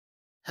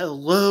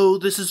Hello,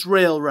 this is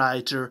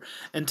Rail-Ryder,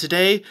 and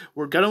today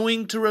we're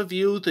going to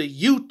review the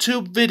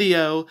YouTube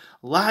video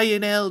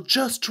Lionel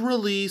just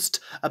released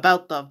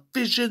about the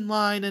Vision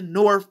Line in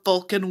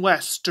Norfolk and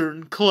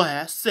Western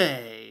Class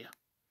A.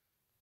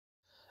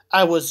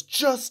 I was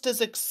just as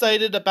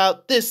excited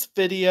about this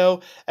video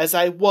as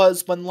I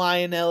was when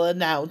Lionel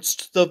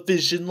announced the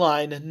Vision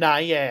Line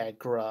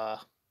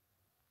Niagara.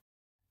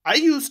 I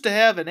used to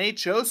have an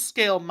HO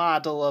scale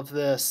model of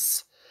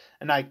this,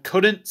 and I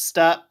couldn't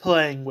stop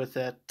playing with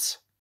it.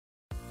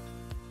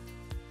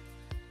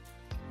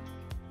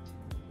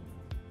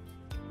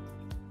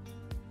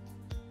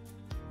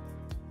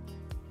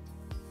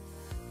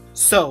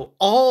 So,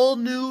 all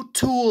new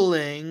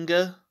tooling.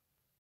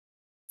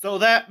 So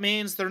that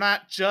means they're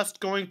not just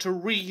going to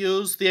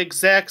reuse the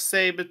exact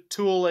same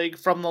tooling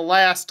from the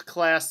last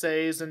Class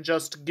A's and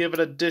just give it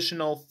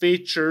additional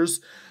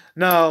features.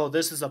 No,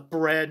 this is a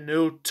brand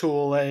new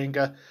tooling.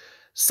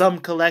 Some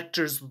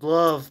collectors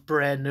love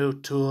brand new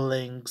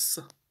toolings.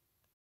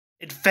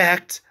 In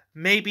fact,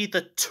 maybe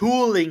the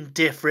tooling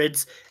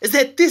difference is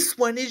that this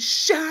one is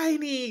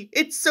shiny!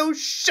 It's so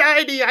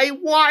shiny, I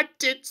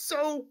want it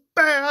so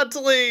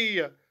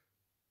badly!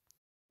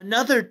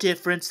 Another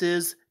difference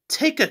is,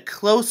 take a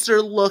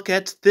closer look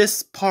at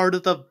this part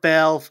of the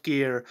valve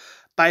gear.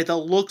 By the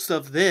looks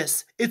of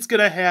this, it's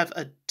gonna have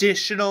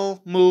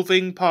additional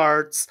moving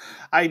parts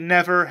I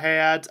never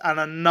had on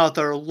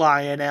another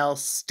Lionel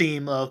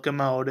steam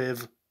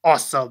locomotive.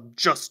 Awesome,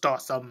 just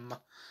awesome.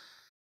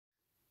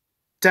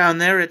 Down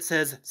there it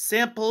says,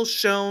 sample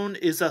shown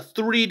is a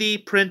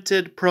 3D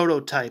printed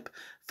prototype.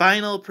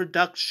 Final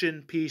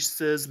production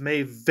pieces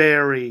may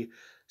vary.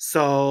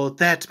 So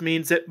that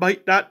means it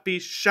might not be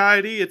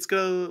shiny,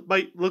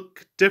 might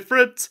look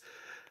different.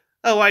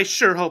 Oh, I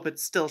sure hope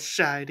it's still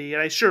shiny,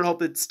 and I sure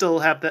hope it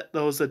still have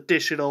those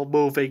additional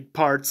moving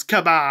parts.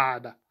 Come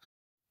on!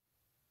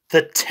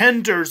 The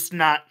tender's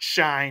not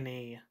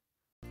shiny.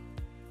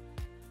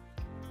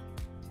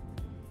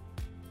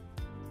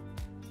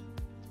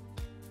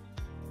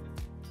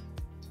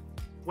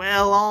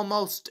 Well,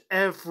 almost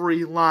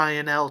every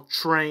Lionel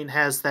train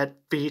has that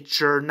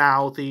feature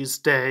now these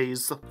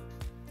days.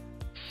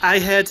 I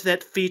had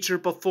that feature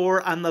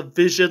before on the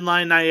Vision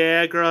Line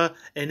Niagara,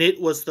 and it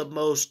was the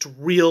most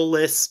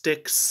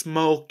realistic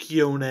smoke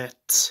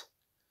unit.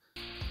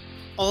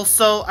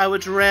 Also, I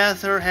would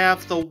rather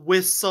have the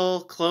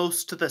whistle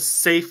close to the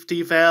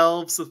safety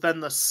valves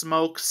than the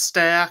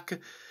smokestack,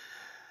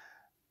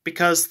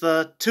 because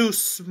the two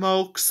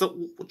smokes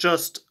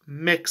just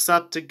mix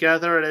up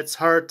together and it's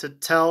hard to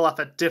tell if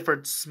a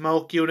different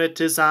smoke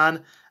unit is on,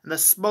 and the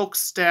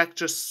smokestack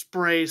just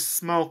sprays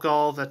smoke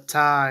all the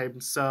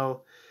time,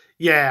 so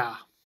yeah.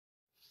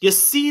 You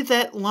see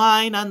that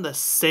line on the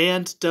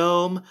sand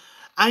dome?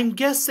 I'm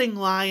guessing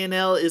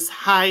Lionel is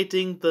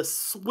hiding the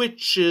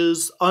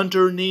switches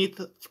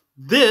underneath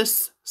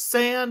this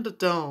sand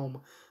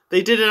dome.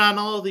 They did it on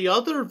all the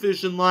other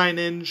Vision Line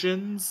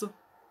engines.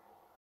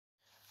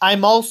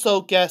 I'm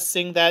also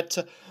guessing that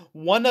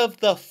one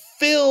of the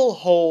fill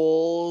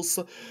holes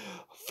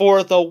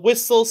for the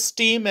whistle,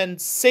 steam,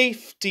 and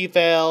safety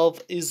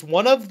valve is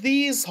one of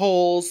these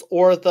holes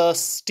or the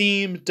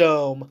steam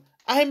dome.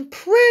 I'm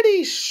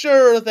pretty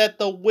sure that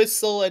the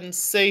whistle and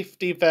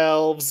safety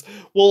valves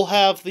will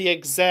have the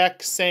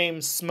exact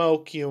same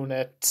smoke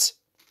unit.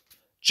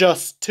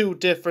 Just two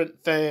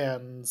different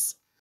fans.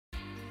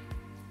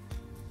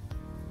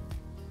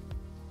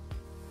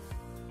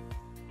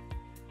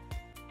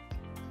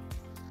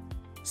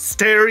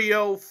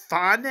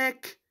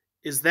 Stereophonic?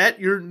 Is that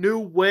your new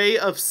way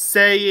of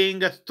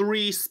saying a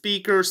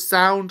 3-speaker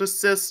sound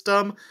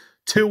system?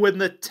 2 in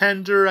the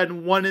tender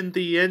and 1 in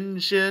the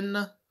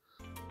engine?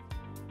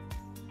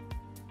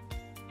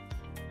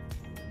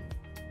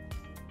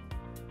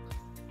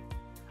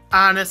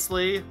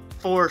 Honestly,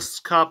 force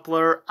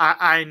coupler,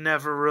 I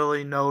never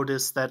really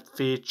noticed that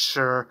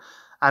feature.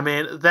 I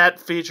mean, that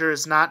feature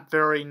is not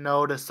very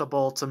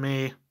noticeable to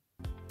me.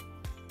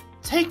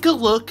 Take a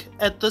look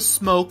at the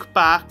smoke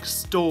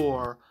box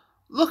door.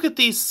 Look at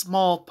these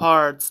small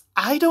parts.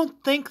 I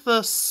don't think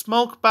the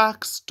smoke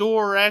box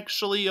door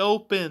actually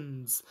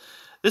opens.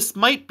 This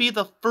might be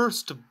the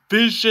first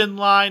Vision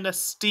Line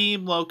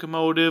steam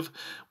locomotive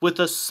with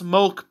a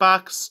smoke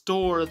box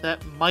door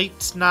that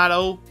might not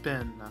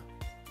open.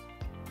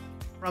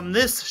 From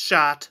this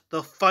shot,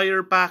 the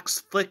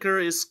firebox flicker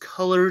is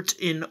colored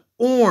in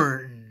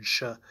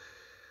orange.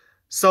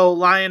 So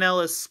Lionel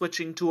is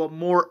switching to a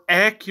more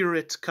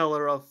accurate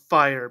color of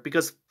fire,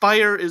 because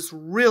fire is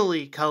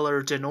really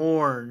colored in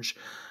orange.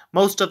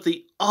 Most of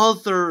the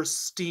other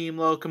steam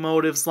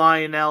locomotives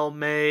Lionel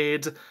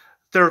made,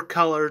 they're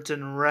colored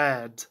in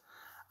red.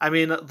 I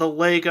mean, the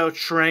Lego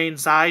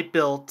trains I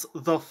built,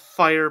 the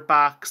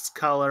firebox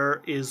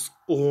color is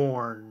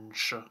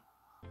orange.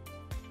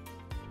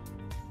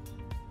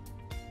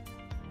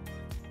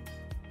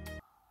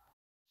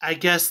 I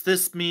guess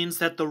this means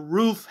that the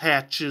roof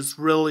hatches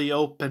really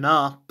open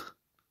up.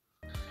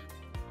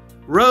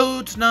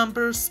 Road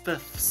number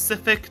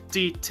specific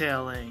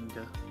detailing.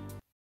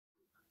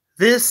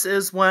 This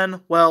is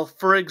when, well,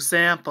 for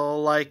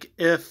example, like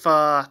if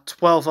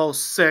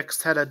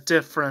 1206 had a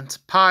different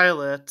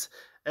pilot,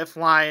 if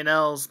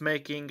Lionel's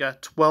making a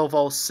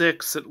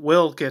 1206, it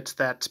will get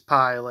that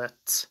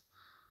pilot.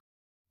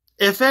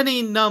 If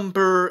any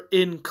number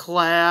in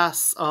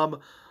class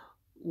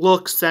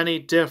looks any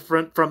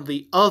different from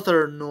the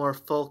other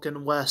Norfolk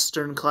and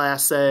Western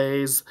Class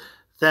A's,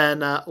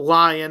 then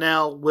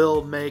Lionel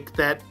will make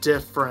that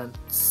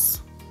difference.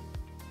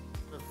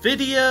 The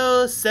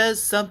video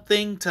says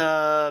something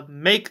to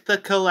make the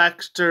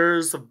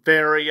collectors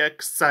very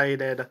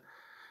excited.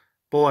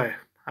 Boy,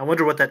 I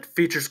wonder what that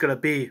feature's gonna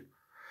be.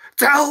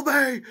 Tell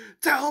me!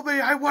 Tell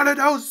me! I want to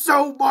know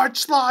so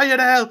much,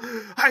 Lionel!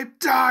 I'm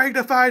dying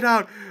to find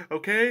out!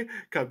 Okay,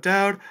 come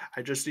down.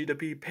 I just need to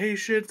be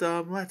patient.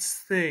 Let's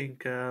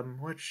think.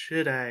 What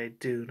should I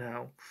do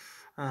now?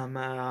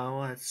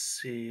 Let's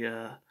see.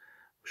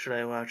 Should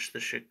I watch the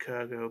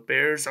Chicago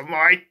Bears? Oh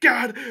my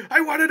god! I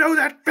want to know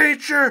that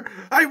feature!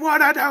 I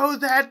want to know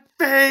that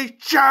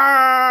feature!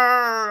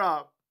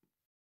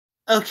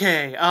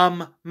 Okay,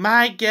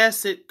 my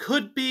guess it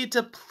could be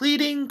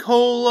Depleting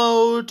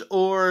Coaload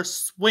or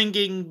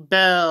Swinging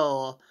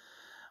Bell.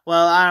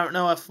 Well, I don't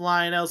know if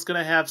Lionel's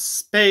gonna have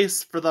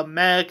space for the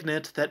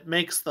magnet that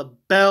makes the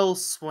bell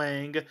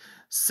swing,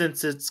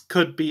 since it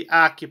could be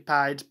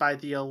occupied by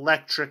the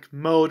electric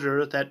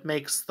motor that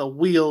makes the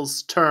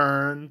wheels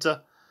turn.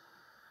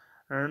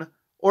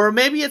 Or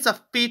maybe it's a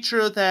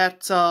feature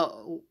that's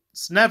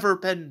never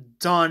been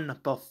done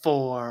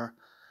before.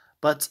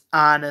 But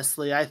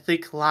honestly, I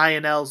think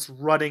Lionel's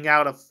running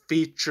out of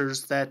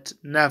features that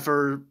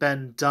never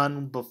been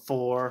done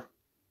before.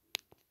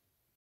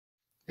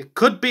 It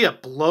could be a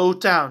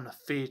blowdown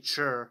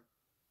feature,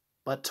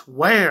 but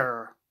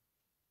where?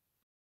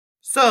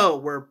 So,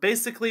 we're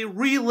basically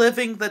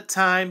reliving the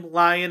time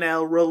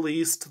Lionel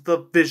released the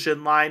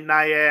Vision Line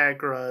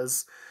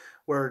Niagaras.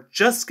 We're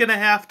just gonna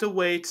have to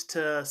wait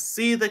to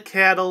see the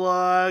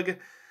catalog,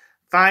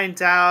 find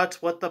out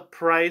what the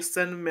price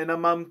and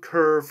minimum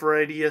curve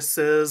radius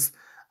is.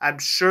 I'm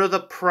sure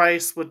the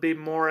price would be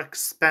more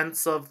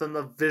expensive than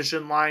the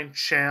Vision Line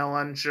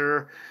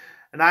Challenger,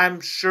 and I'm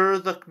sure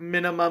the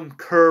minimum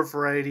curve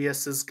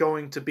radius is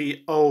going to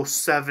be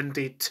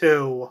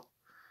 0.72.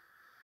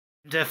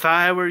 And if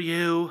I were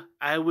you,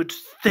 I would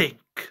think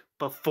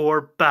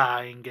before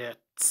buying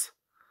it.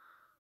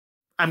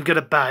 I'm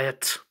gonna buy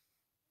it.